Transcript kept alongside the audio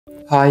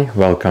Hi,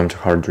 welcome to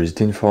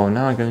HardReset.Info.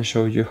 Now I'm going to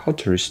show you how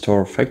to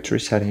restore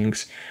factory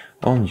settings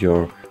on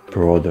your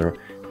BROTHER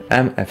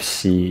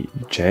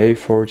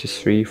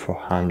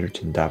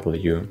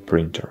MFC-J4335DW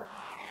printer.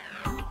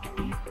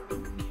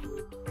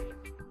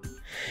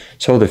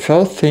 So the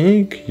first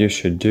thing you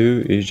should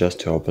do is just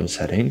to open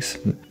settings.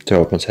 To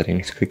open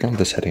settings, click on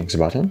the settings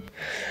button.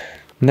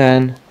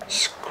 Then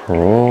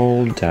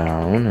scroll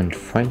down and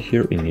find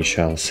here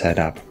initial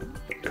setup.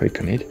 Click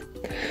on it.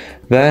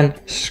 Then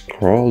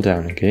scroll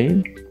down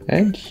again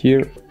and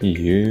here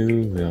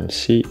you will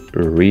see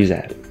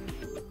reset.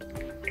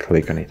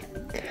 Click on it.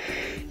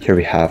 Here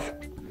we have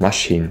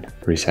machine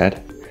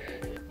reset.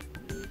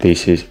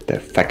 This is the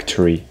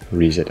factory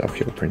reset of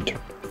your printer.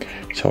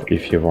 So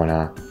if you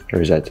wanna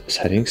reset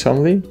settings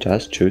only,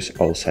 just choose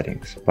all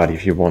settings. But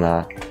if you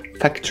wanna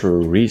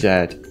factory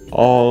reset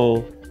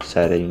all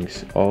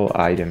settings, all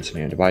items on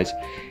your device,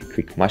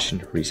 click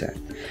machine reset.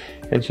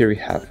 And here we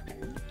have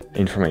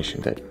information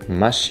that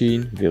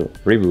machine will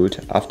reboot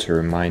after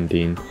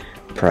reminding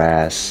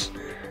press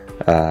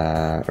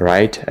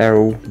right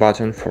arrow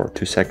button for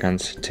 2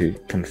 seconds to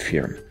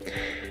confirm.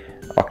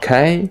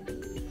 OK,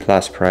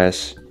 plus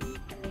press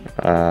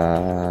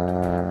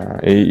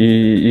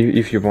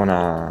if you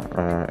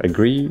wanna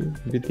agree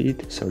with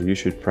it, so you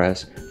should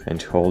press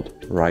and hold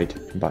right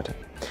button.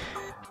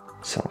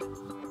 So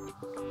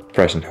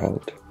press and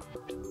hold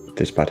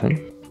this button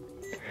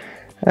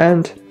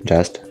and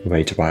just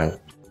wait a while.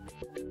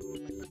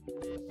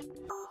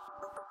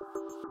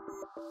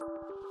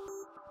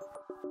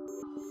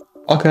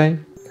 Okay,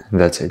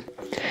 that's it.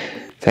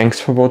 Thanks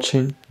for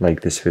watching,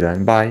 like this video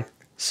and bye.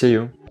 See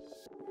you.